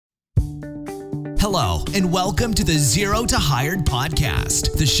Hello, and welcome to the Zero to Hired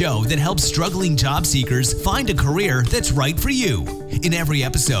podcast, the show that helps struggling job seekers find a career that's right for you. In every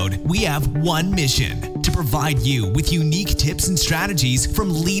episode, we have one mission: to provide you with unique tips and strategies from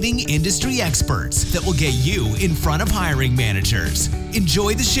leading industry experts that will get you in front of hiring managers.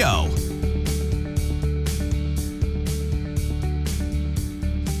 Enjoy the show.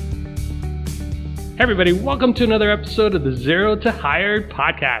 Hey everybody, welcome to another episode of the Zero to Hired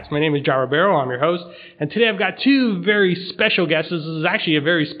podcast. My name is John Ribeiro, I'm your host, and today I've got two very special guests. This is actually a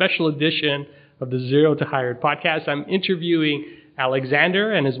very special edition of the Zero to Hired podcast. I'm interviewing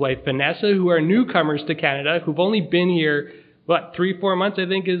Alexander and his wife Vanessa, who are newcomers to Canada, who've only been here, 3-4 months, I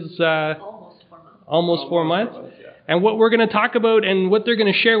think is... Almost 4 months. Almost 4 months. And what we're going to talk about and what they're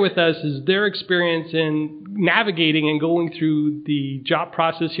going to share with us is their experience in navigating and going through the job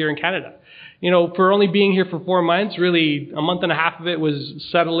process here in Canada. You know, for only being here for 4 months, really a month and a half of it was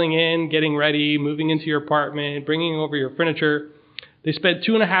settling in, getting ready, moving into your apartment, bringing over your furniture. They spent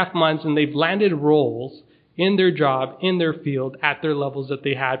 2.5 months and they've landed roles in their job, in their field, at their levels that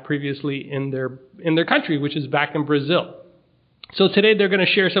they had previously in their country, which is back in Brazil. So today they're going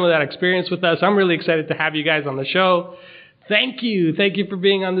to share some of that experience with us. I'm really excited to have you guys on the show. Thank you. Thank you for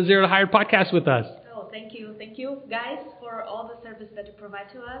being on the Zero to Hired podcast with us. Oh, thank you. Thank you, guys, for all the service that you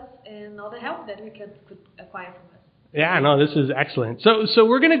provide to us and all the help that we could acquire from us. Yeah, no, this is excellent. So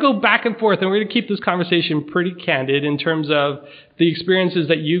we're going to go back and forth, and we're going to keep this conversation pretty candid in terms of the experiences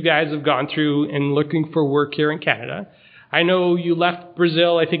that you guys have gone through in looking for work here in Canada. I know you left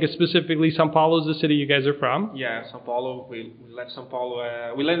Brazil. I think specifically São Paulo is the city you guys are from. Yeah, São Paulo. We left São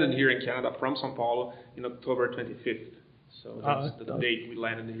Paulo. We landed here in Canada from São Paulo in October 25th. So that's the date we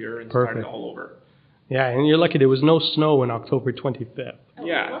landed here and started all over. Yeah, and you're lucky there was no snow on October 25th. Oh,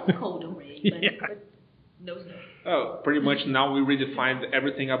 yeah. It was cold already, but no snow. Oh, pretty much now we redefined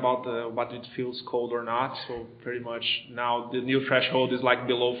everything about what it feels cold or not. So pretty much now the new threshold is like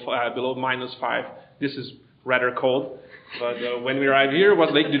below -5. This is rather cold. But when we arrived here, it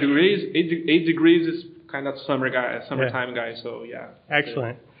was 8 degrees. 8 degrees is kind of summertime, guys. So yeah.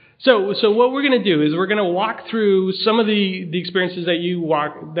 Excellent. So what we're going to do is we're going to walk through some of the experiences that you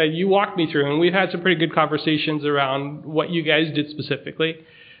walked me through, and we've had some pretty good conversations around what you guys did specifically.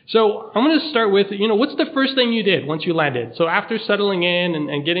 So I'm going to start with, what's the first thing you did once you landed? So after settling in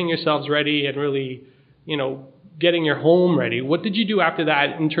and getting yourselves ready and really, getting your home ready, what did you do after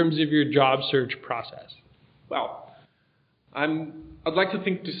that in terms of your job search process? Well, I'd like to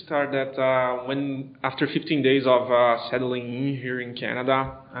think to start that when after 15 days of settling in here in Canada,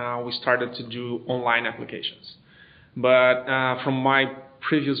 we started to do online applications. But from my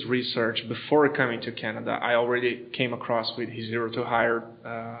previous research before coming to Canada, I already came across with his Zero to Hire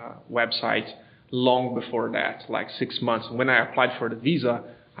website long before that, like 6 months. When I applied for the visa,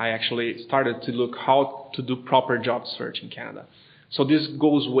 I actually started to look how to do proper job search in Canada. So this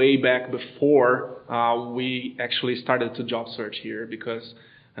goes way back before we actually started to job search here, because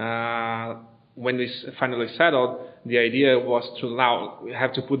when we finally settled, the idea was to now we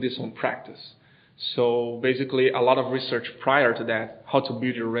have to put this on practice. So basically a lot of research prior to that, how to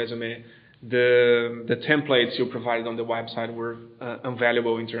build your resume, the templates you provided on the website were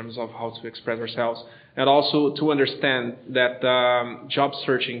invaluable in terms of how to express ourselves. And also to understand that job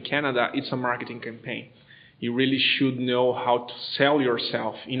search in Canada, it's a marketing campaign. You really should know how to sell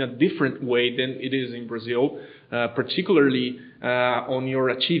yourself in a different way than it is in Brazil, particularly on your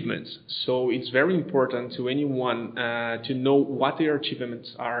achievements. So it's very important to anyone to know what their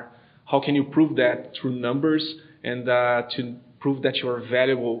achievements are. How can you prove that through numbers and to prove that you are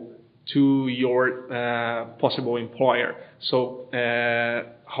valuable to your possible employer? So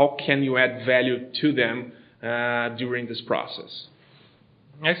how can you add value to them during this process?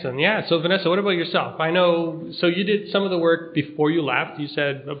 Excellent. Yeah. So Vanessa, what about yourself? I know, so you did some of the work before you left. You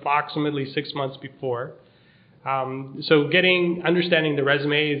said approximately 6 months before. So understanding the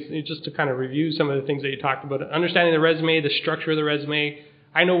resume, is just to kind of review some of the things that you talked about. Understanding the resume, the structure of the resume.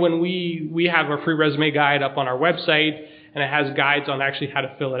 I know when we have our free resume guide up on our website, and it has guides on actually how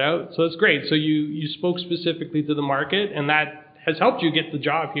to fill it out. So it's great. So you spoke specifically to the market, and that has helped you get the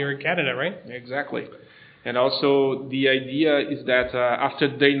job here in Canada, right? Exactly. And also the idea is that after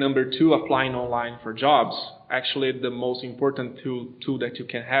day number 2 applying online for jobs, actually the most important tool that you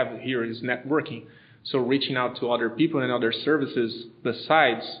can have here is networking. So reaching out to other people and other services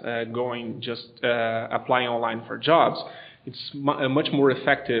besides applying online for jobs, it's much more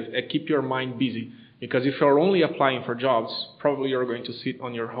effective and keep your mind busy. Because if you're only applying for jobs, probably you're going to sit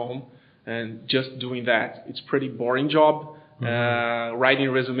on your home and just doing that. It's pretty boring job. Writing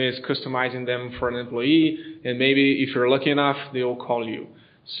resumes, customizing them for an employee, and maybe if you're lucky enough, they'll call you.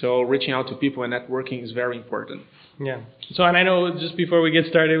 So reaching out to people and networking is very important. Yeah. So, and I know just before we get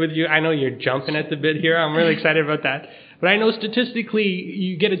started with you, I know you're jumping at the bit here. I'm really excited about that. But I know statistically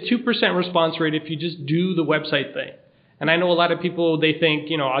you get a 2% response rate if you just do the website thing. And I know a lot of people, they think,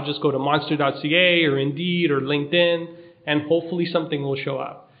 I'll just go to monster.ca or Indeed or LinkedIn and hopefully something will show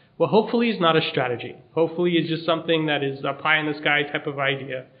up. Well, hopefully is not a strategy. Hopefully is just something that is a pie in the sky type of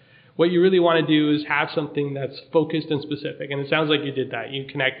idea. What you really want to do is have something that's focused and specific. And it sounds like you did that. You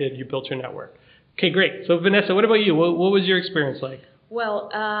connected, you built your network. Okay, great. So Vanessa, what about you? What was your experience like? Well,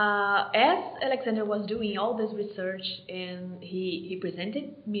 as Alexander was doing all this research and he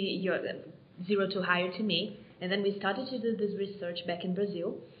presented me your Zero to Hire to me, and then we started to do this research back in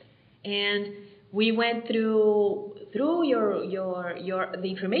Brazil, and we went through the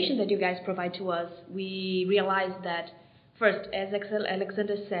information that you guys provide to us. We realized that first, as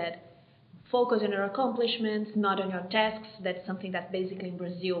Alexander said, focus on your accomplishments, not on your tasks. That's something that basically in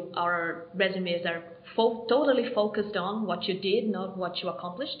Brazil, our resumes are totally focused on what you did, not what you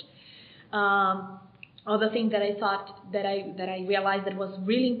accomplished. Other thing that I thought that I realized that was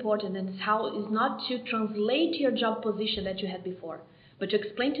really important is not to translate your job position that you had before, but to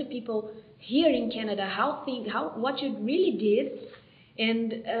explain to people here in Canada what you really did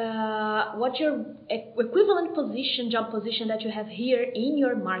and what your equivalent job position that you have here in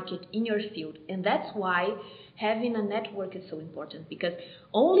your market, in your field. And that's why having a network is so important, because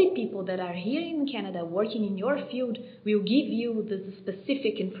only people that are here in Canada working in your field will give you the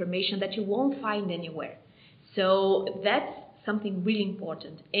specific information that you won't find anywhere. So that's something really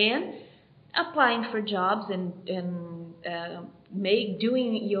important. And applying for jobs and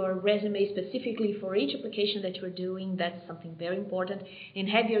doing your resume specifically for each application that you're doing, that's something very important. And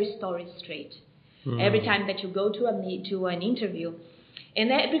have your story straight. Every time that you go to an interview, and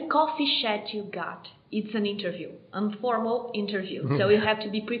every coffee chat you got, it's an interview, informal interview. So you have to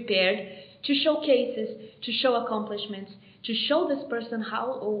be prepared to show cases, to show accomplishments, to show this person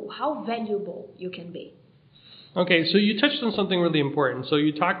how valuable you can be. Okay, so you touched on something really important. So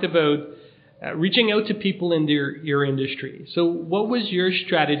you talked about reaching out to people in your industry. So what was your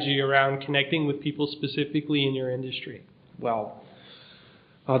strategy around connecting with people specifically in your industry? Well,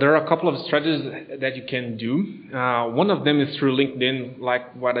 there are a couple of strategies that you can do. One of them is through LinkedIn,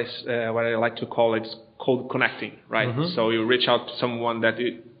 like what I like to call it's cold connecting, right? Mm-hmm. So you reach out to someone that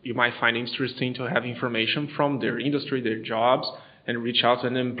you might find interesting to have information from their industry, their jobs, and reach out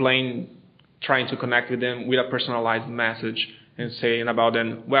and then trying to connect with them with a personalized message and saying about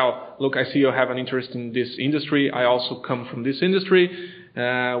them, well, look, I see you have an interest in this industry. I also come from this industry.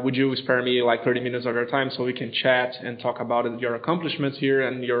 Would you spare me like 30 minutes of your time so we can chat and talk about your accomplishments here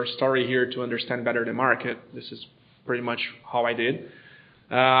and your story here to understand better the market? This is pretty much how I did.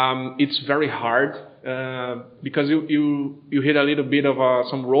 It's very hard because you hit a little bit of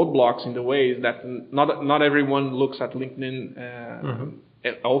some roadblocks in the ways that not everyone looks at LinkedIn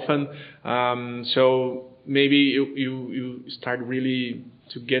often. So maybe you start really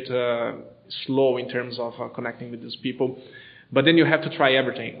to get slow in terms of connecting with these people. But then you have to try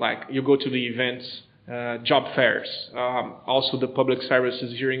everything. Like you go to the events, job fairs. Also the public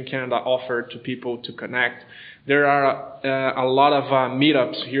services here in Canada offer to people to connect. There are a lot of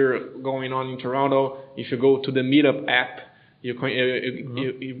meetups here going on in Toronto. If you go to the Meetup app,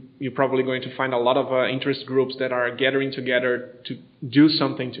 you're probably going to find a lot of interest groups that are gathering together to do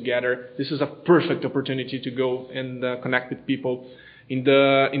something together. This is a perfect opportunity to go and connect with people. In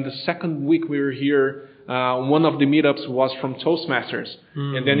the second week we were here, one of the meetups was from Toastmasters.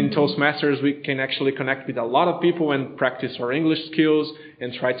 And then in Toastmasters, we can actually connect with a lot of people and practice our English skills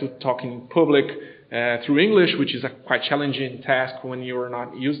and try to talk in public through English, which is a quite challenging task when you're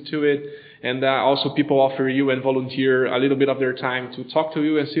not used to it. And also people offer you and volunteer a little bit of their time to talk to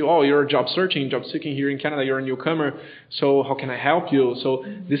you and say, oh, you're job seeking here in Canada, you're a newcomer, so how can I help you? So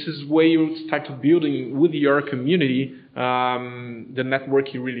this is where you start to building with your community the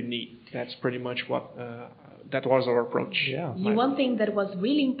network you really need. That's pretty much what that was our approach. Yeah. One thing that was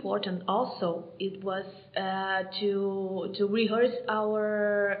really important also, it was to rehearse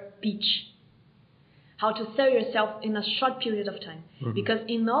our pitch. How to sell yourself in a short period of time. Because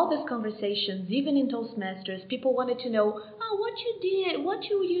in all these conversations, even in Toastmasters, people wanted to know, what you did, what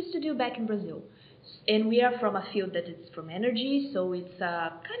you used to do back in Brazil. And we are from a field that is from energy, so it's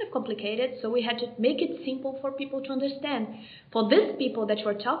kind of complicated. So we had to make it simple for people to understand. For these people that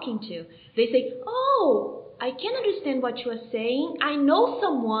you're talking to, they say, I can understand what you are saying. I know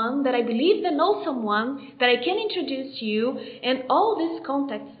someone that I believe that knows someone that I can introduce you, and all these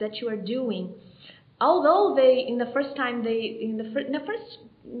contacts that you are doing. Although in the first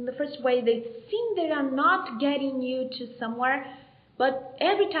way they think they are not getting you to somewhere, But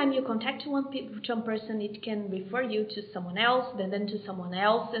every time you contact one person, it can refer you to someone else, then to someone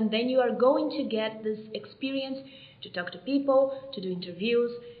else, and then you are going to get this experience to talk to people, to do interviews,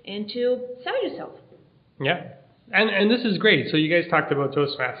 and to sell yourself. Yeah. And this is great. So you guys talked about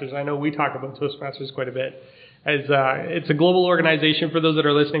Toastmasters. I know we talk about Toastmasters quite a bit. As it's a global organization for those that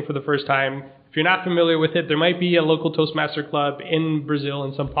are listening for the first time. If you're not familiar with it, there might be a local Toastmaster club in Brazil,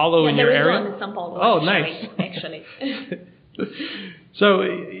 in São Paulo, in your area. There is one in São Paulo. Oh, nice. Actually. So,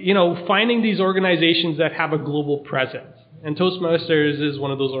 finding these organizations that have a global presence. And Toastmasters is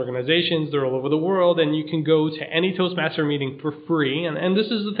one of those organizations. They're all over the world, and you can go to any Toastmaster meeting for free. And this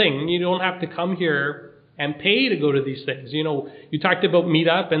is the thing. You don't have to come here and pay to go to these things. You talked about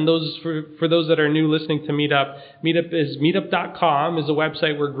Meetup, and those for those that are new listening to Meetup, meetup.com is a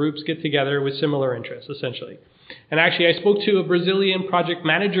website where groups get together with similar interests, essentially. And actually, I spoke to a Brazilian project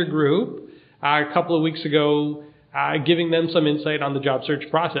manager group a couple of weeks ago, giving them some insight on the job search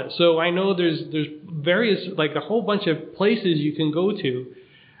process. So I know there's various, like a whole bunch of places you can go to,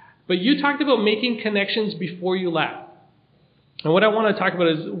 but you talked about making connections before you left. And what I want to talk about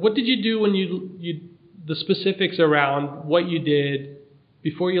is, what did you do when the specifics around what you did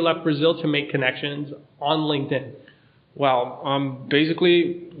before you left Brazil to make connections on LinkedIn? Well,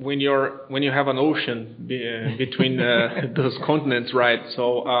 basically, when you have an ocean between those continents, right?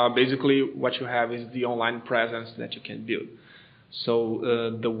 So basically, what you have is the online presence that you can build.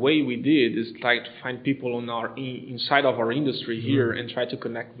 So the way we did is try to find people inside of our industry here and try to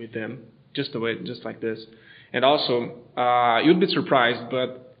connect with them just like this. And also, you'd be surprised,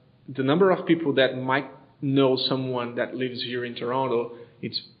 but the number of people that might know someone that lives here in Toronto,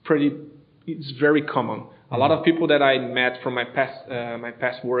 it's very common. A lot of people that I met from my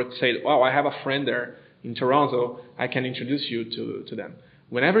past work said, "Oh, I have a friend there in Toronto. I can introduce you to them."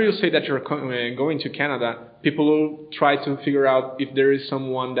 Whenever you say that you're going to Canada, people will try to figure out if there is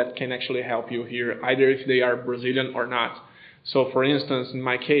someone that can actually help you here, either if they are Brazilian or not. So, for instance, in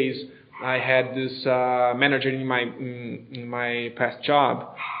my case, I had this manager in my past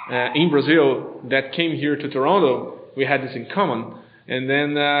job in Brazil that came here to Toronto. We had this in common. And then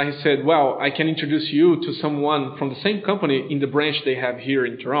he said, "Well, I can introduce you to someone from the same company in the branch they have here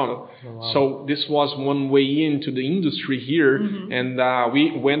in Toronto." Oh, wow. So this was one way into the industry here. Mm-hmm. And we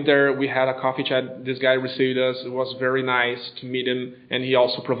went there. We had a coffee chat. This guy received us. It was very nice to meet him. And he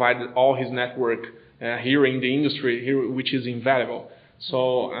also provided all his network here in the industry, here, which is invaluable. So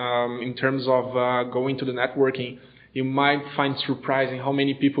in terms of going to the networking, you might find surprising how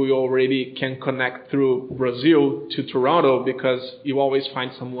many people you already can connect through Brazil to Toronto, because you always find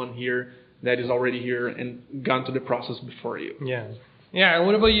someone here that is already here and gone through the process before you. Yeah. Yeah. And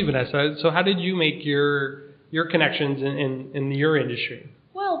what about you, Vanessa? So how did you make your connections in your industry?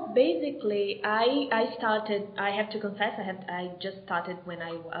 Well, basically, I started, I have to confess, I just started when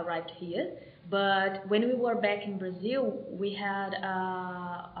I arrived here. But when we were back in Brazil, we had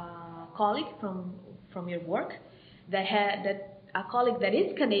a colleague from your work a colleague that is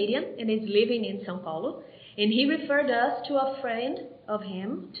Canadian and is living in São Paulo, and he referred us to a friend of him,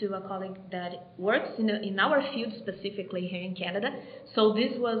 to a colleague that works in our field, specifically here in Canada. So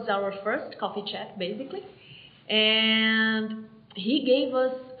this was our first coffee chat, basically, and he gave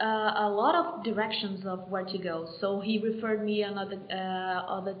us a lot of directions of where to go. So he referred me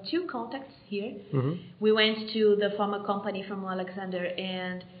other two contacts here. Mm-hmm. We went to the former company from Alexander,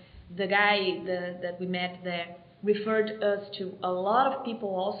 and the guy that we met there referred us to a lot of people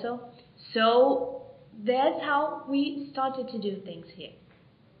also. So that's how we started to do things here.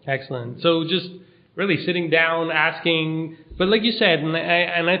 Excellent. So just really sitting down, asking, but like you said,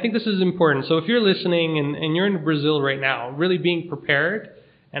 and I think this is important. So if you're listening and you're in Brazil right now, really being prepared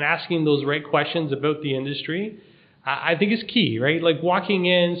and asking those right questions about the industry, I think is key, right? Like walking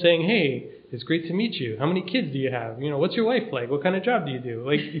in saying, "Hey, it's great to meet you. How many kids do you have? What's your wife like? What kind of job do you do?"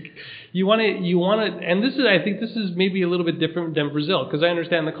 Like, you want to, and I think this is maybe a little bit different than Brazil, because I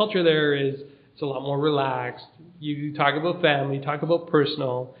understand the culture there it's a lot more relaxed. You talk about family, talk about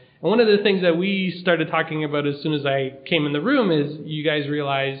personal. And one of the things that we started talking about as soon as I came in the room is you guys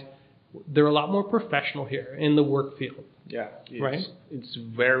realized they're a lot more professional here in the work field. Yeah, right? It's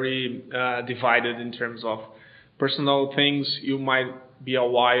very divided in terms of personal things. You might be a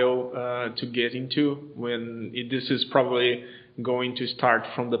while to get into when this is probably going to start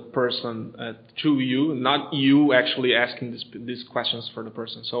from the person to you, not you actually asking these questions for the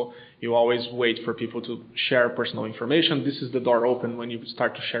person. So you always wait for people to share personal information. This is the door open when you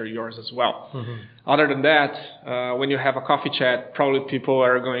start to share yours as well. Mm-hmm. Other than that, when you have a coffee chat, probably people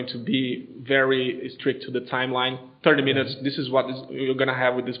are going to be very strict to the timeline. 30 minutes, this is what you're going to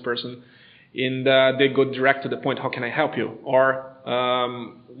have with this person. And they go direct to the point, how can I help you? Or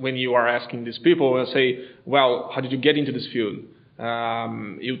when you are asking these people, they'll say, well, how did you get into this field?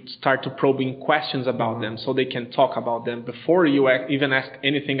 You start to probing questions about them so they can talk about them before you even ask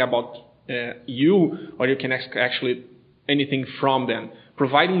anything about you, or you can ask actually anything from them.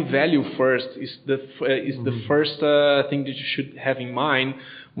 Providing value first is the first thing that you should have in mind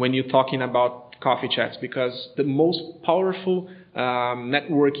when you're talking about coffee chats, because the most powerful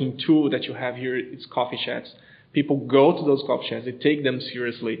networking tool that you have here is coffee chats. People go to those coffee chats, they take them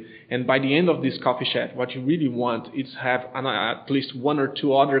seriously, and by the end of this coffee chat, what you really want is have at least one or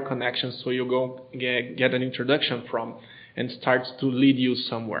two other connections, so you go get an introduction from, and starts to lead you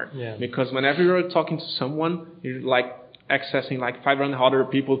somewhere. Yeah. Because whenever you're talking to someone, you're like accessing like 500 other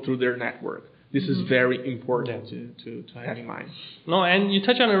people through their network. This is very important to have in mind. No, and you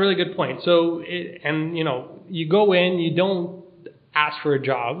touch on a really good point. So, you go in, you don't ask for a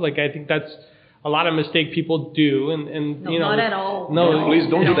job. Like, I think that's a lot of mistake people do, and no, not at all. No, please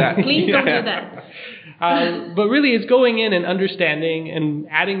don't do that. Please don't do that. But really, it's going in and understanding and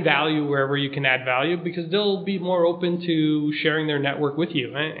adding value wherever you can add value, because they'll be more open to sharing their network with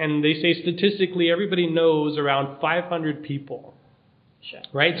you. And they say statistically, everybody knows around 500 people. Sure.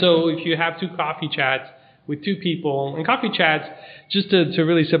 Right? So if you have 2 coffee chats with 2 people, and coffee chats, just to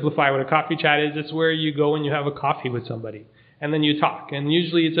really simplify what a coffee chat is, it's where you go and you have a coffee with somebody, and then you talk. And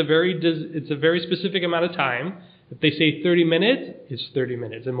usually it's a very specific amount of time. If they say 30 minutes, it's 30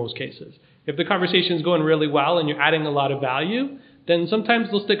 minutes in most cases. If the conversation is going really well and you're adding a lot of value, then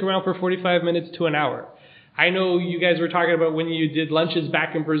sometimes they'll stick around for 45 minutes to an hour. I know you guys were talking about when you did lunches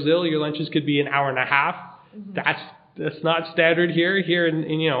back in Brazil, your lunches could be an hour and a half. Mm-hmm. That's not standard here. Here,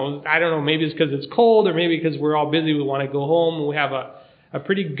 I don't know, maybe it's because it's cold, or maybe because we're all busy, we want to go home. We have a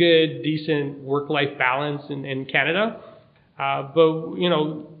pretty good, decent work-life balance in Canada. But,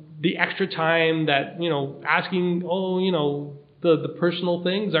 the extra time that, asking, the personal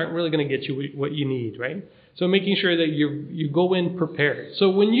things aren't really going to get you what you need, right? So making sure that you go in prepared. So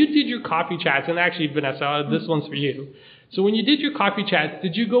when you did your coffee chats, and actually, Vanessa, this one's for you. So when you did your coffee chats,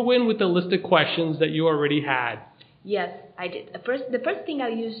 did you go in with a list of questions that you already had? Yes, I did. The first thing I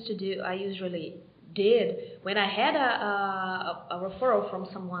usually did when I had a referral from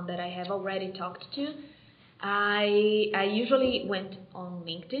someone that I have already talked to, I usually went on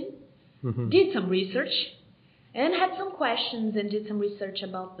LinkedIn, did some research, and had some questions, and did some research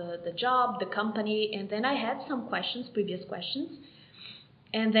about the job, the company, and then I had some previous questions.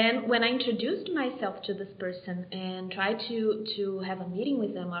 And then when I introduced myself to this person and tried to have a meeting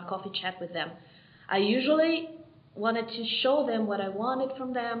with them or a coffee chat with them, I usually wanted to show them what I wanted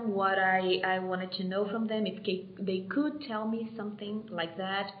from them, what I wanted to know from them. If they could tell me something like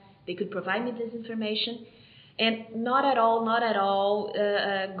that, they could provide me this information. And not at all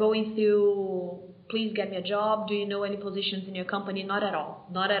going through, please get me a job, do you know any positions in your company? Not at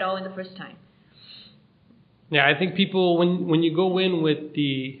all in the first time. Yeah, I think people, when you go in with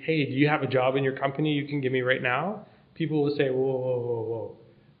the, hey, do you have a job in your company you can give me right now? People will say, whoa.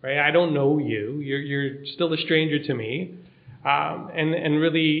 Right? I don't know you. You're still a stranger to me. And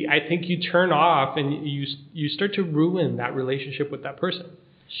really, I think you turn off and you start to ruin that relationship with that person.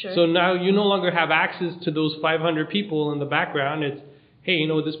 Sure. So now you no longer have access to those 500 people in the background. It's, hey,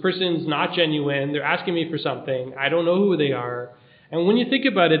 this person's not genuine. They're asking me for something. I don't know who they are. And when you think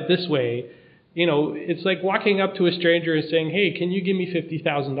about it this way, it's like walking up to a stranger and saying, hey, can you give me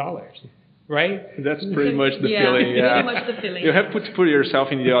 $50,000? Right? That's pretty much the feeling. Yeah, pretty much the feeling. You have to put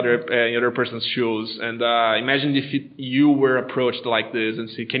yourself in the other person's shoes, and imagine if you were approached like this and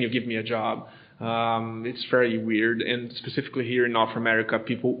say, "Can you give me a job?" It's very weird, and specifically here in North America,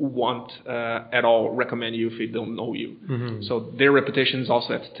 people won't at all recommend you if they don't know you. Mm-hmm. So their reputation is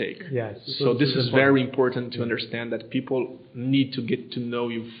also at stake. Yes. So this is very important to understand, that people need to get to know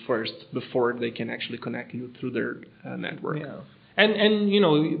you first before they can actually connect you through their network. Yeah.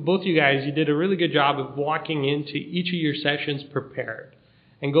 And both you guys, you did a really good job of walking into each of your sessions prepared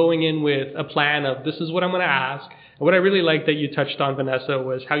and going in with a plan of, this is what I'm going to ask. And what I really liked that you touched on, Vanessa,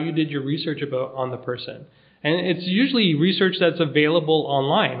 was how you did your research on the person. And it's usually research that's available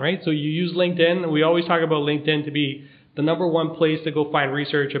online, right? So you use LinkedIn. We always talk about LinkedIn to be the number one place to go find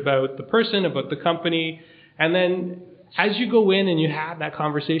research about the person, about the company. And then as you go in and you have that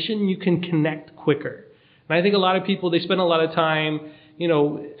conversation, you can connect quicker. And I think a lot of people, they spend a lot of time,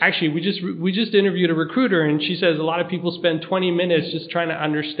 actually we just interviewed a recruiter, and she says a lot of people spend 20 minutes just trying to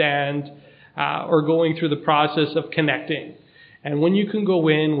understand or going through the process of connecting. And when you can go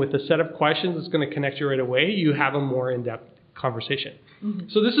in with a set of questions that's going to connect you right away, you have a more in-depth conversation.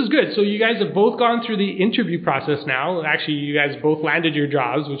 So this is good. So you guys have both gone through the interview process now. Actually, you guys both landed your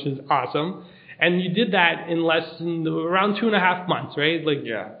jobs, which is awesome. And you did that in around 2.5 months, right?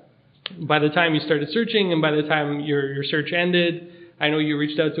 By the time you started searching and by the time your search ended, I know you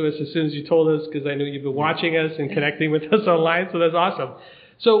reached out to us as soon as you told us, because I know you've been watching us and connecting with us online. So that's awesome.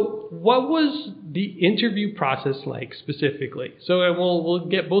 So what was the interview process like specifically? So we'll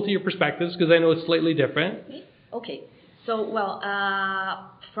get both of your perspectives, because I know it's slightly different. Okay. So,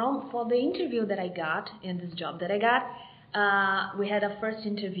 for the interview that I got in this job that I got, we had a first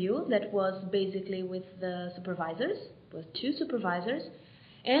interview that was basically with the supervisors, with 2 supervisors,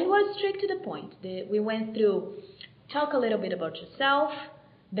 and was straight to the point. We went through, talk a little bit about yourself,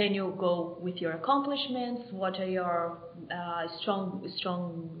 then you go with your accomplishments, what are your strong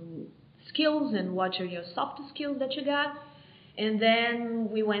skills and what are your soft skills that you got. And then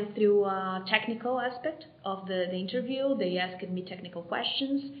we went through a technical aspect of the interview. They asked me technical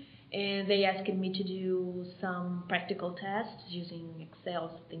questions, and they asked me to do some practical tests using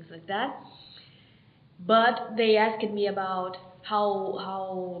Excel, things like that. But they asked me about how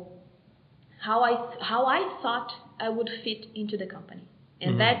I thought I would fit into the company.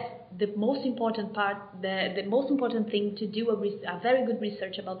 And that's the most important part, the most important thing, to do a very good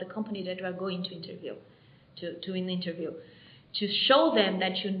research about the company that you are going to interview, to an interview. To show them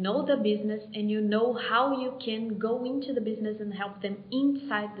that you know the business and you know how you can go into the business and help them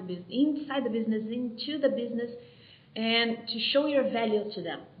inside the business, into the business, and to show your value to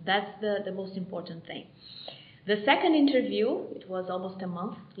them. That's the most important thing. The second interview, it was almost a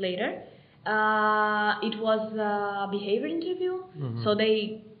month later. It was a behavior interview. So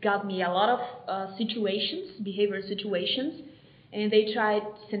they got me a lot of behavioral situations. And they tried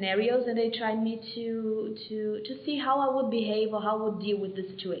scenarios, and they tried me to see how I would behave or how I would deal with the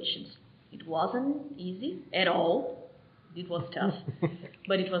situations. It wasn't easy at all. It was tough,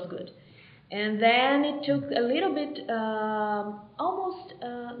 but it was good. And then it took a little bit,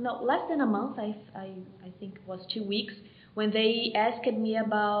 less than a month. I think it was 2 weeks, when they asked me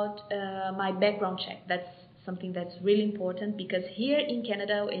about my background check. That's something that's really important, because here in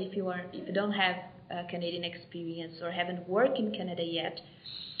Canada, if you don't have Canadian experience or haven't worked in Canada yet,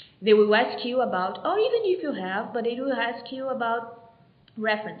 they will ask you about, or even if you have, but they will ask you about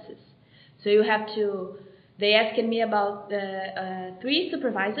references. So they asked me about 3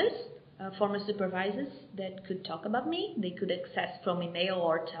 supervisors, former supervisors that could talk about me. They could access from email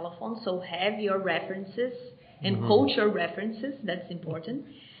or telephone, so have your references and culture references, that's important.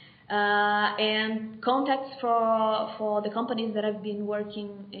 And contacts for the companies that I've been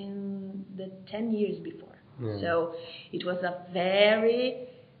working in the 10 years before. So it was a very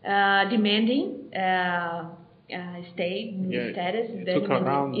demanding status. It took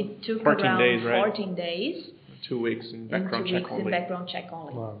around 14 days, right? 14 days. 2 weeks in background check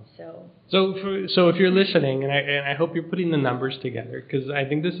only. Wow. So if you're listening, and I hope you're putting the numbers together, because I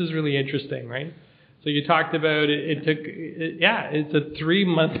think this is really interesting, right? So you talked about it's a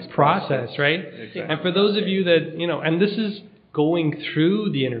 3-month process, right? Exactly. And for those of you that, and this is going through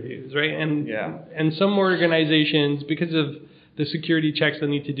the interviews, right? And some organizations, because of the security checks they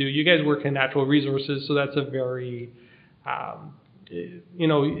need to do, you guys work in natural resources, so that's a very,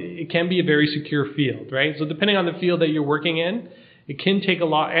 it can be a very secure field, right? So depending on the field that you're working in, it can take a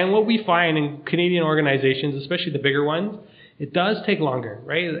lot. And what we find in Canadian organizations, especially the bigger ones, it does take longer,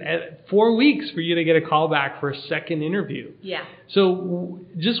 right? 4 weeks for you to get a call back for a second interview. Yeah. So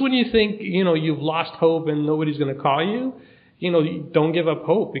just when you think, you've lost hope and nobody's going to call you, don't give up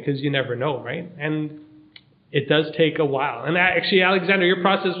hope, because you never know, right? And it does take a while. And actually, Alexander, your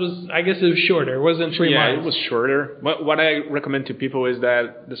process was, I guess it was shorter. It wasn't 3 months. Yeah, it was shorter. But what I recommend to people is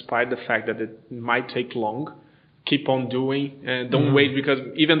that despite the fact that it might take long, keep on doing and don't wait, because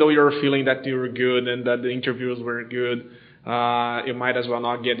even though you're feeling that you were good and that the interviews were good, you might as well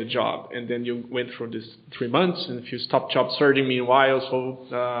not get the job. And then you went through this 3 months, and if you stop job searching meanwhile,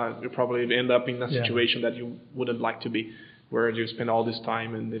 so you probably end up in a situation that you wouldn't like to be, where you spend all this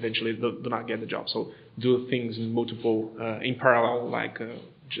time and eventually do not get the job. So do things in multiple, in parallel, like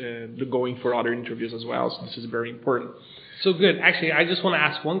going for other interviews as well. So this is very important. So good. Actually, I just want to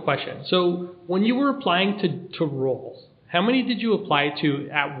ask one question. So when you were applying to roles, how many did you apply to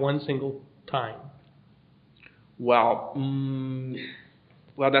at one single time? Well,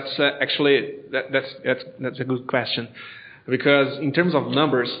 that's actually that's a good question, because in terms of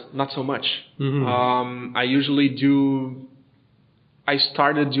numbers, not so much. I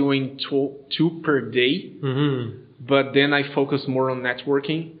started doing two per day, but then I focused more on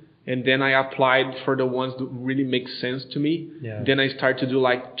networking, and then I applied for the ones that really make sense to me. Yeah. Then I started to do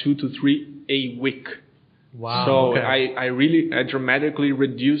like 2 to 3 a week. Wow. So I dramatically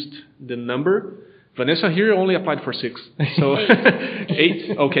reduced the number. Vanessa here only applied for 6. So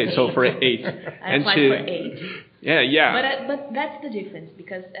 8. Okay, so for 8. I applied for 8. Yeah. But that's the difference,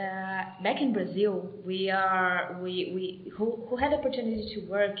 because back in Brazil, we who had opportunity to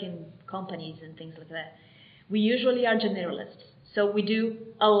work in companies and things like that, we usually are generalists. So we do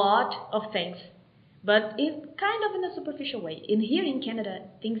a lot of things, but kind of in a superficial way. Here in Canada,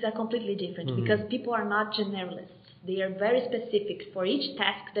 things are completely different, because people are not generalists. They are very specific for each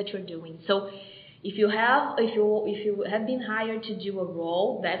task that you're doing. So if you have been hired to do a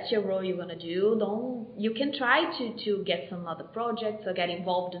role, that's your role you're gonna do. You can try to get some other projects or get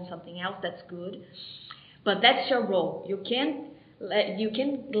involved in something else. That's good, but that's your role. You can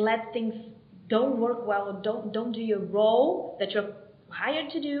let things don't work well. Don't do your role that you're hired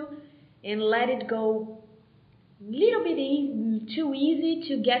to do, and let it go a little bit too easy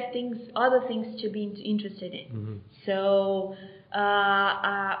to get other things to be interested in. So.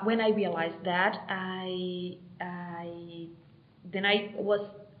 When I realized that, then I was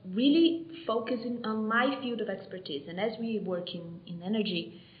really focusing on my field of expertise. And as we work in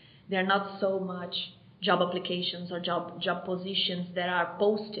energy, there are not so much job applications or job positions that are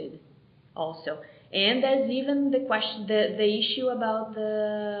posted also. And there's even the issue about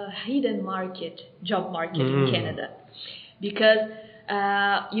the hidden job market in Canada, because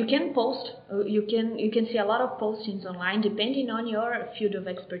you can post. You can see a lot of postings online, depending on your field of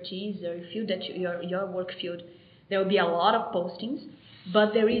expertise or your work field. There will be a lot of postings,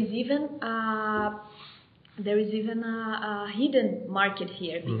 but there is even a hidden market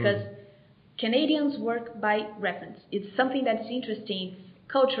here, because Canadians work by reference. It's something that's interesting,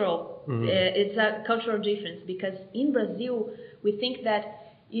 cultural. It's a cultural difference, because in Brazil we think that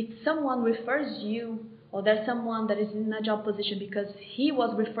if someone refers you, or there's someone that is in a job position because he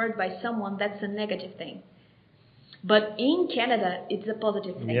was referred by someone, that's a negative thing. But in Canada, it's a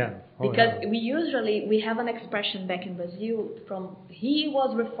positive thing. Because we have an expression back in Brazil he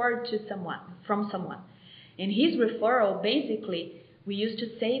was referred from someone. And his referral, basically, we used to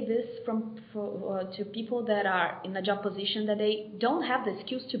say this to people that are in a job position that they don't have the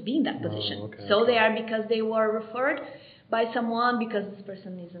skills to be in that position. They are because they were referred by someone, because this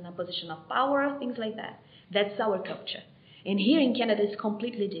person is in a position of power, things like that. That's our culture. And here in Canada, it's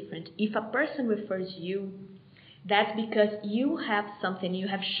completely different. If a person refers you, that's because you have something. You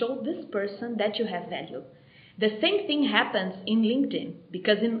have showed this person that you have value. The same thing happens in LinkedIn,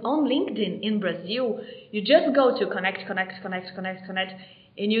 because on LinkedIn in Brazil, you just go to connect,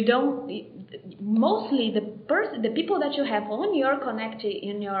 and you don't. Mostly the people that you have on your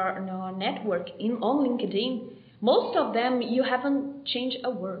in your network on LinkedIn, most of them you haven't changed a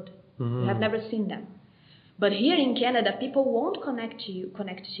word. You have never seen them. But here in Canada, people won't connect to you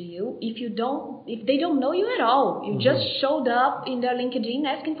if they don't know you at all. You just showed up in their LinkedIn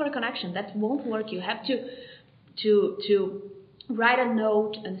asking for a connection. That won't work. You have to write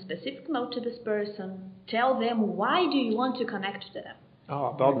a specific note to this person. Tell them, why do you want to connect to them?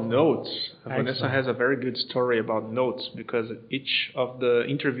 About notes. Vanessa has a very good story about notes, because each of the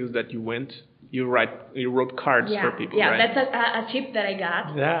interviews that you went, you wrote cards for people, right? Yeah, that's a tip that I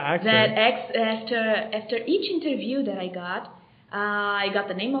got. Yeah, excellent. That after each interview that I got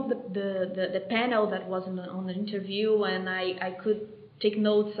the name of the panel that was on the interview, and I could take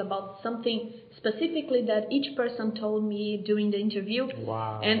notes about something specifically that each person told me during the interview.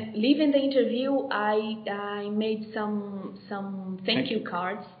 Wow. And leaving the interview, I made some thank you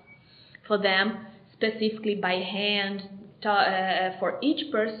cards for them, specifically by hand, for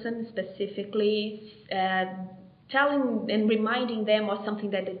each person specifically, telling and reminding them of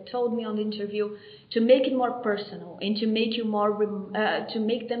something that they told me on the interview, to make it more personal and to make you to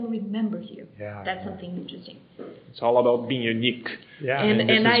make them remember you. That's something interesting. It's all about being unique. And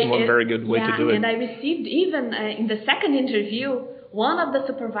this is one very good way to do it. And I received, even in the second interview, one of the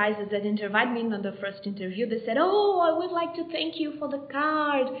supervisors that interviewed me in the first interview, they said, I would like to thank you for the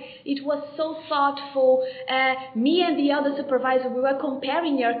card. It was so thoughtful. Me and the other supervisor, we were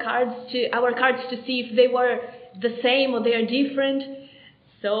comparing our cards to see if they were the same or they are different.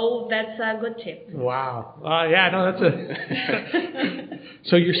 So that's a good tip. Wow. That's a...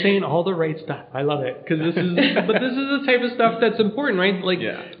 So you're saying all the right stuff. I love it. But this is the type of stuff that's important, right?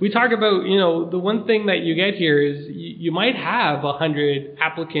 We talk about, the one thing that you get here is you might have 100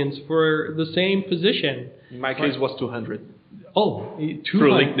 applicants for the same position. In my case, was 200. Oh, 200.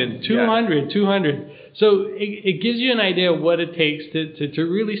 Through LinkedIn. 200. So it gives you an idea of what it takes to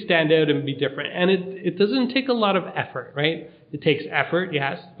really stand out and be different. And it doesn't take a lot of effort, right? It takes effort,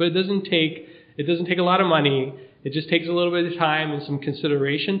 yes, but it It doesn't take a lot of money. It just takes a little bit of time and some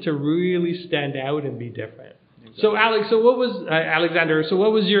consideration to really stand out and be different. Exactly. So Alexander,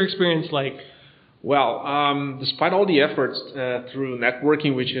 what was your experience like? Well, despite all the efforts through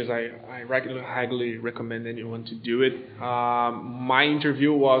networking, which is I highly recommend anyone to do it, my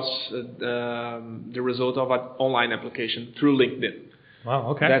interview was the result of an online application through LinkedIn. Wow,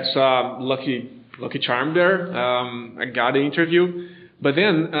 okay. That's lucky charm there. I got the interview. But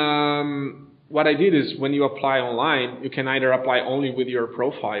then what I did is when you apply online, you can either apply only with your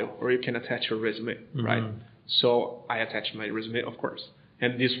profile or you can attach your resume, right? So I attached my resume, of course.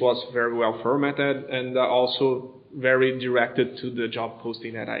 And this was very well formatted and also very directed to the job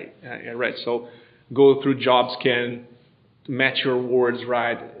posting that I read. So go through JobScan, match your words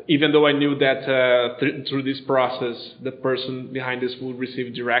right. Even though I knew that through this process, the person behind this will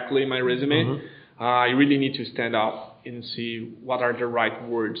receive directly my resume, you really need to stand out and see what are the right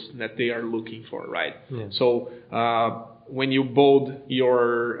words that they are looking for, right? Yeah. So when you bold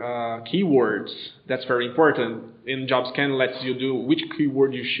your keywords, that's very important. In JobScan lets you do which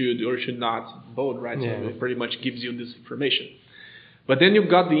keyword you should or should not bold, right? Yeah. So it pretty much gives you this information. But then you've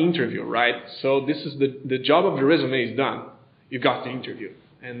got the interview, right? So this is the job of the resume is done. You got the interview.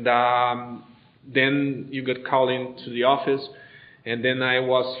 And then you got called into the office. And then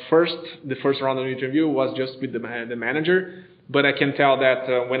the first round of the interview was just with the manager. But I can tell that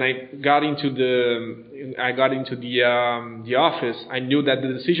when I got into the office, I knew that the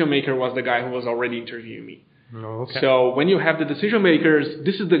decision maker was the guy who was already interviewing me. Oh, okay. So when you have the decision makers,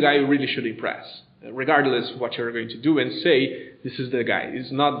 this is the guy you really should impress, regardless what you're going to do and say. This is the guy. It's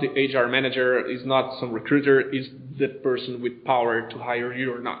not the HR manager. It's not some recruiter. It's the person with power to hire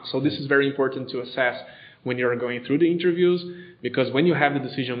you or not. So this is very important to assess when you're going through the interviews, because when you have the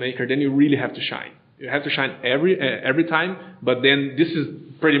decision maker, then you really have to shine. You have to shine every time, but then this is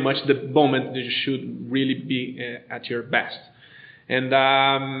pretty much the moment that you should really be at your best. And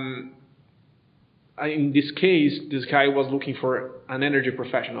in this case, this guy was looking for an energy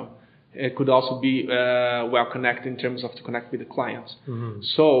professional. It could also be well connected in terms of to connect with the clients.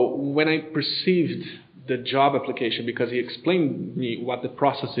 So when I perceived the job application, because he explained me what the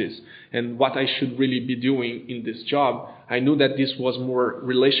process is and what I should really be doing in this job, I knew that this was more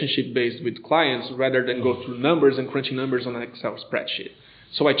relationship based with clients rather than go through numbers and crunching numbers on an Excel spreadsheet.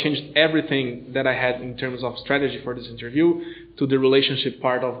 So I changed everything that I had in terms of strategy for this interview to the relationship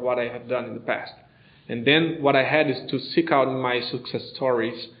part of what I had done in the past. And then what I had is to seek out my success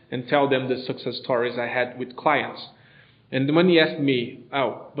stories and tell them the success stories I had with clients. And when he asked me,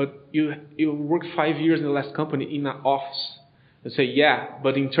 but you worked 5 years in the last company in an office, I say, yeah,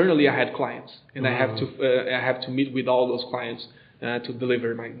 but internally I had clients, and I have to meet with all those clients to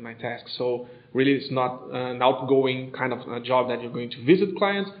deliver my tasks. So really, it's not an outgoing kind of a job that you're going to visit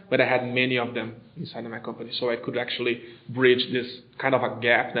clients, but I had many of them inside of my company, so I could actually bridge this kind of a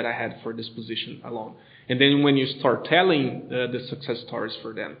gap that I had for this position alone. And then when you start telling the success stories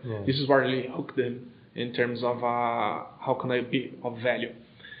for them, this is what really hooked them in terms of how can I be of value.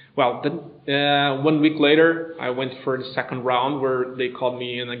 Well, then 1 week later, I went for the second round where they called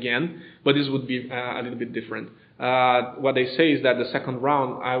me in again, but this would be a little bit different. What they say is that the second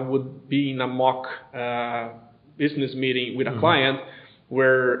round, I would be in a mock business meeting with a client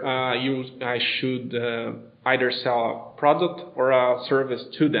where I should either sell a product or a service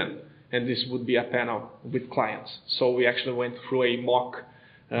to them. And this would be a panel with clients. So we actually went through a mock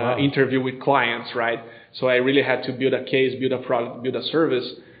interview with clients, right? So I really had to build a case, build a product, build a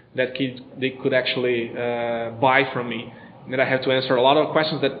service that they could actually buy from me. And then I have to answer a lot of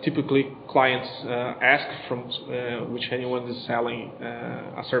questions that typically clients ask from which anyone is selling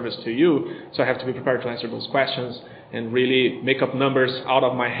a service to you. So I have to be prepared to answer those questions and really make up numbers out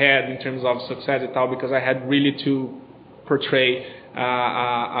of my head in terms of success and tal, because I had really to portray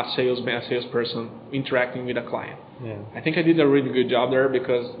a salesperson interacting with a client. Yeah. I think I did a really good job there,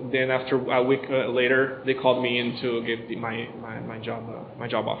 because then after a week later, they called me in to give my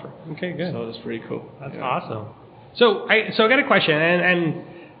job offer. Okay, good. So that's pretty cool. That's awesome. So I got a question, and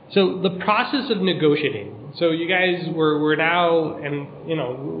so the process of negotiating. So you guys we're now, and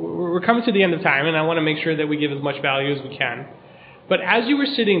we're coming to the end of time, and I want to make sure that we give as much value as we can. But as you were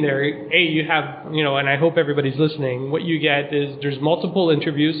sitting there, you have, and I hope everybody's listening, what you get is there's multiple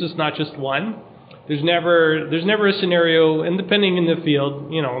interviews. It's not just one. There's never a scenario, and depending in the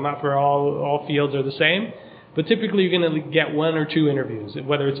field, not for all fields are the same, but typically you're going to get 1 or 2 interviews,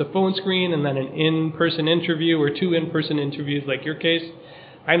 whether it's a phone screen and then an in-person interview or 2 in-person interviews like your case.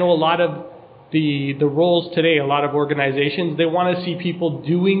 I know a lot of the roles today, a lot of organizations, they want to see people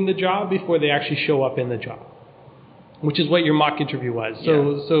doing the job before they actually show up in the job, which is what your mock interview was.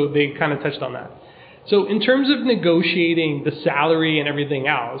 So they kind of touched on that. So in terms of negotiating the salary and everything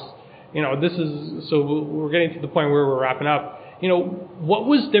else, we're getting to the point where we're wrapping up. What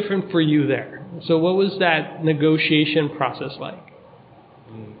was different for you there? So what was that negotiation process like?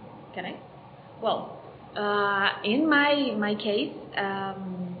 Can I? Well, in my case,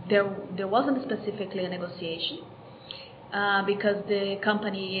 there wasn't specifically a negotiation because the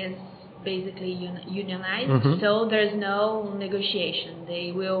company is basically unionized, so there's no negotiation.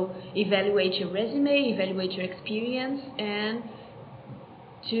 They will evaluate your resume, evaluate your experience, and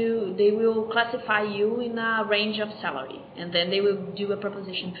they will classify you in a range of salary, and then they will do a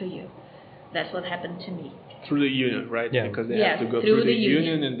proposition for you. That's what happened to me. Through the union, right? Yeah. Because they have to go through the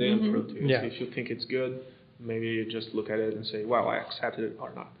union and then approve it. Yeah. So if you think it's good, maybe you just look at it and say, well, I accepted it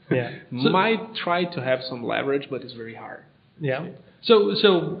or not. Yeah. Might try to have some leverage, but it's very hard. Yeah.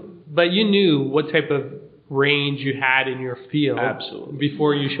 But you knew what type of range you had in your field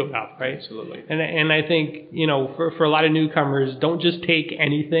before you showed up, right? Absolutely. And I think, for a lot of newcomers, don't just take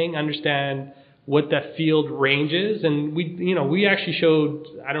anything, understand what that field range is. And we actually showed,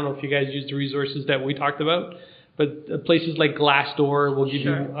 I don't know if you guys used the resources that we talked about, but places like Glassdoor will give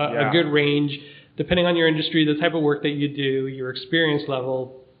you a good range. Depending on your industry, the type of work that you do, your experience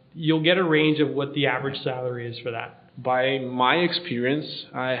level, you'll get a range of what the average salary is for that. By my experience,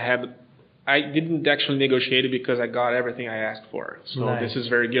 I didn't actually negotiate it because I got everything I asked for. So This is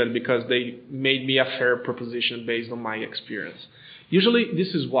very good because they made me a fair proposition based on my experience. Usually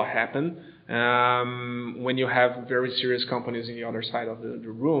this is what happened when you have very serious companies in the other side of the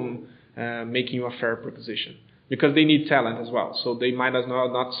room making you a fair proposition. Because they need talent as well. So they might as well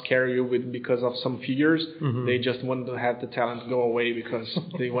not scare you because of some figures. Mm-hmm. They just want to have the talent go away because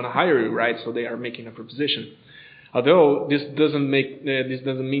they want to hire you, right? So they are making a proposition. Although this doesn't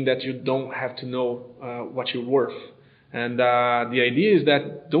mean that you don't have to know what you're worth. And the idea is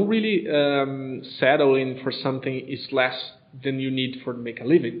that don't really settle in for something is less than you need to make a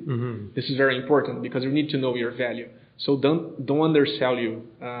living. Mm-hmm. This is very important because you need to know your value. So don't undersell you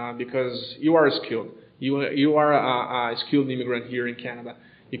because you are skilled. You are a skilled immigrant here in Canada.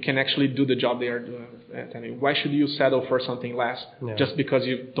 You can actually do the job they are doing. Why should you settle for something less just because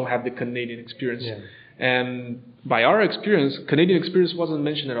you don't have the Canadian experience? Yeah. And by our experience, Canadian experience wasn't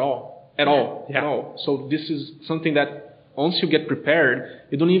mentioned at all. So this is something that once you get prepared,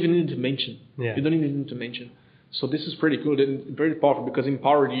 you don't even need to mention. Yeah. You don't even need to mention. So this is pretty good and very powerful because it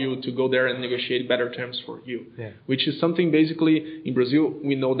empowered you to go there and negotiate better terms for you, which is something basically in Brazil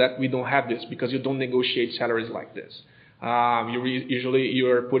we know that we don't have this because you don't negotiate salaries like this. Usually you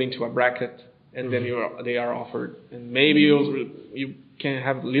are put into a bracket and then they are offered, and maybe you can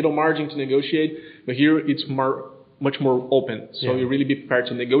have little margin to negotiate, but here it's much more open. So you really be prepared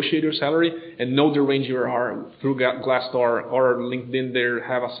to negotiate your salary and know the range you are through Glassdoor or LinkedIn. There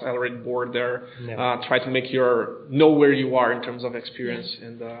have a salary board there. Try to know where you are in terms of experience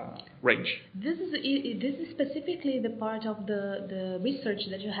and range. This is specifically the part of the research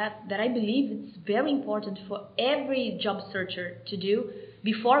that you have that I believe it's very important for every job searcher to do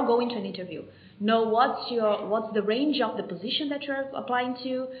before going to an interview. Know what's the range of the position that you're applying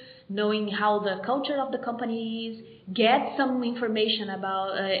to, knowing how the culture of the company is, get some information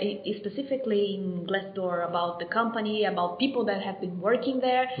about, specifically in Glassdoor, about the company, about people that have been working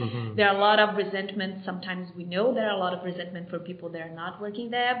there. Mm-hmm. There are a lot of resentment. Sometimes we know there are a lot of resentment for people that are not working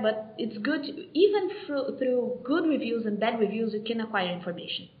there, but it's good, even through good reviews and bad reviews, you can acquire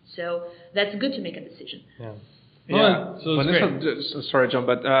information. So that's good to make a decision. Yeah. Yeah, so Vanessa, sorry, John,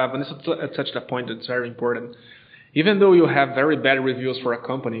 but Vanessa touched a point that's very important. Even though you have very bad reviews for a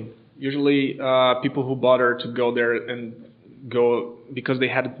company, usually people who bother to go there and go because they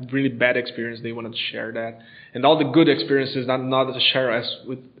had a really bad experience, they wanted to share that, and all the good experiences not to share as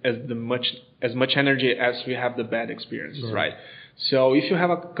much energy as we have the bad experiences, right? So if you have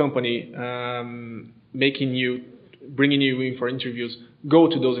a company bringing you in for interviews, go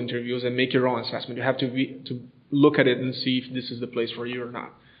to those interviews and make your own assessment. You have to look at it and see if this is the place for you or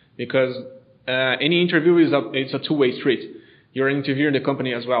not. Because any interview is a two-way street. You're interviewing the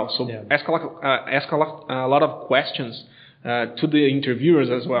company as well. So ask a lot of questions to the interviewers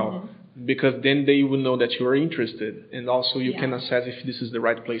as well, because then they will know that you are interested, and also you can assess if this is the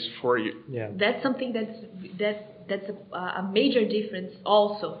right place for you. Yeah. That's something that's a major difference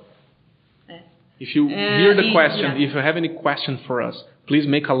also. If you hear the question, if you have any question for us, please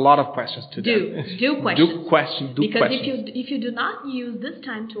make a lot of questions to them. Do questions. Because if you do not use this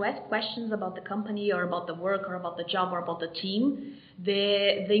time to ask questions about the company or about the work or about the job or about the team,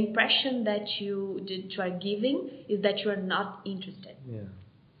 the impression that you are giving is that you are not interested. Yeah.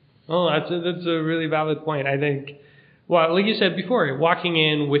 Oh, that's a really valid point. I think Well, like you said before, walking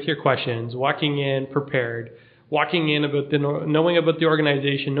in with your questions, walking in prepared, walking in about knowing about the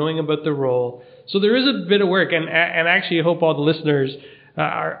organization, knowing about the role. So there is a bit of work, and actually I hope all the listeners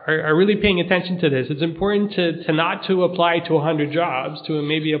are really paying attention to this. It's important to not to apply to 100 jobs, to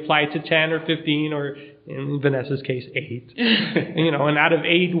maybe apply to 10 or 15 or in Vanessa's case 8. And out of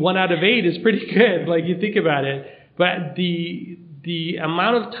 8, 1 out of 8 is pretty good. Like you think about it, but the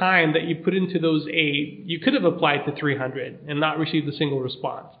amount of time that you put into those 8, you could have applied to 300 and not received a single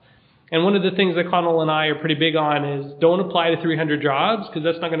response. And one of the things that Connell and I are pretty big on is don't apply to 300 jobs because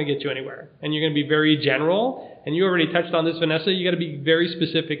that's not going to get you anywhere. And you're going to be very general. And you already touched on this, Vanessa. You got to be very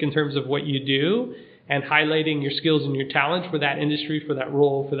specific in terms of what you do and highlighting your skills and your talent for that industry, for that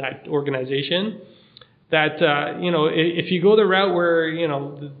role, for that organization. That, if you go the route where,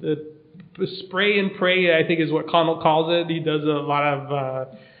 the spray and pray, I think is what Connell calls it. He does a lot of...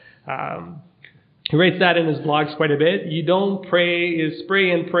 he writes that in his blogs quite a bit. You don't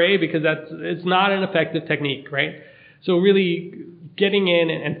spray and pray because it's not an effective technique, right? So really getting in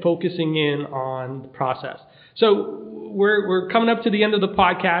and focusing in on the process. So we're coming up to the end of the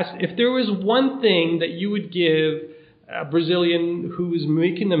podcast. If there was one thing that you would give a Brazilian who's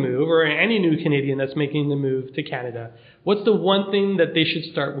making the move, or any new Canadian that's making the move to Canada, what's the one thing that they should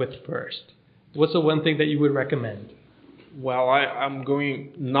start with first? What's the one thing that you would recommend? Well, I'm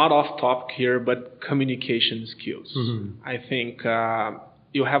going not off topic here, but communication skills. Mm-hmm. I think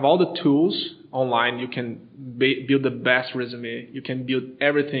you have all the tools online. You can build the best resume. You can build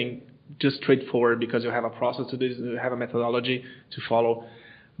everything just straightforward because you have a process to this, you have a methodology to follow.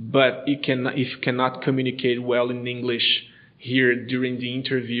 But if you cannot communicate well in English here during the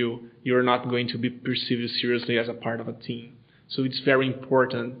interview, you're not going to be perceived seriously as a part of a team. So it's very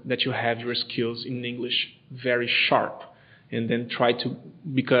important that you have your skills in English very sharp. And then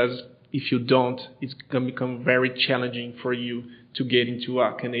because if you don't, it's going to become very challenging for you to get into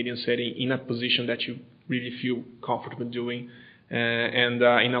a Canadian setting in a position that you really feel comfortable doing and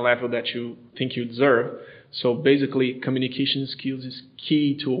in a level that you think you deserve. So basically, communication skills is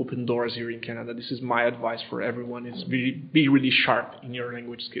key to open doors here in Canada. This is my advice for everyone, is be really sharp in your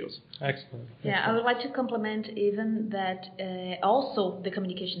language skills. Excellent. Yeah, I would like to complement even that also the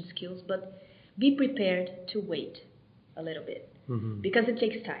communication skills, but be prepared to wait a little bit, because it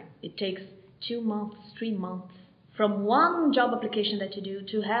takes time. It takes 2 months, 3 months from one job application that you do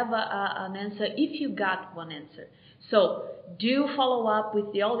to have an answer if you got one answer. So do follow up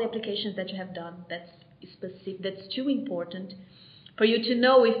with all the applications that you have done. That's specific. That's too important for you to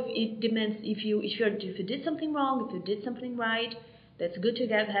know if it demands if you did something wrong, if you did something right. That's good to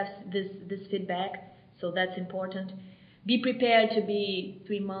have this feedback. So that's important. Be prepared to be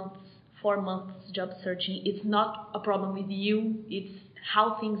 3 months, 4 months job searching. It's not a problem with you. It's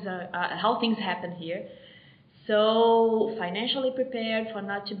how things happen here. So financially prepared for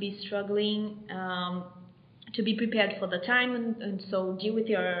not to be struggling, to be prepared for the time, and so deal with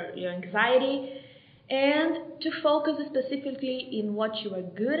your anxiety, and to focus specifically in what you are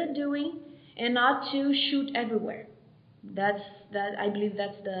good at doing, and not to shoot everywhere. I believe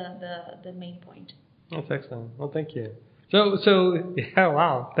that's the main point. That's excellent. Well, thank you. So yeah,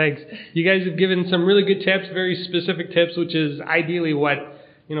 wow, thanks. You guys have given some really good tips, very specific tips, which is ideally what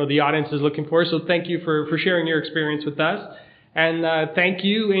the audience is looking for. So thank you for sharing your experience with us, and thank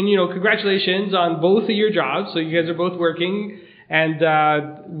you, and congratulations on both of your jobs. So you guys are both working, and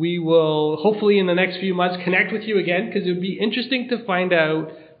we will hopefully in the next few months connect with you again, because it would be interesting to find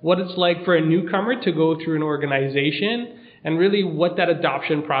out what it's like for a newcomer to go through an organization, and really what that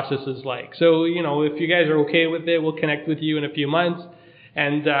adoption process is like. So, if you guys are okay with it, we'll connect with you in a few months,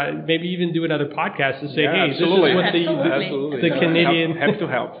 and maybe even do another podcast to say, hey, absolutely. This is what the Canadian happy to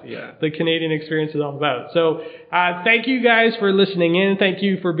help. Yeah. The Canadian experience is all about. So, thank you guys for listening in. Thank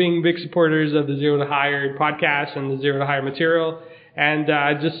you for being big supporters of the Zero to Hired podcast and the Zero to Hire material. And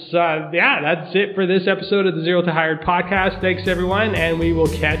that's it for this episode of the Zero to Hired podcast. Thanks, everyone, and we will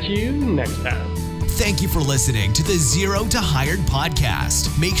catch you next time. Thank you for listening to the Zero to Hired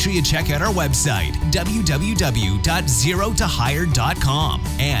podcast. Make sure you check out our website, www.zerotohired.com,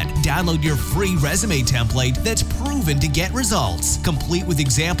 and download your free resume template that's proven to get results, complete with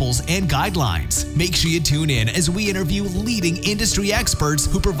examples and guidelines. Make sure you tune in as we interview leading industry experts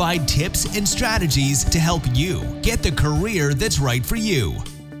who provide tips and strategies to help you get the career that's right for you.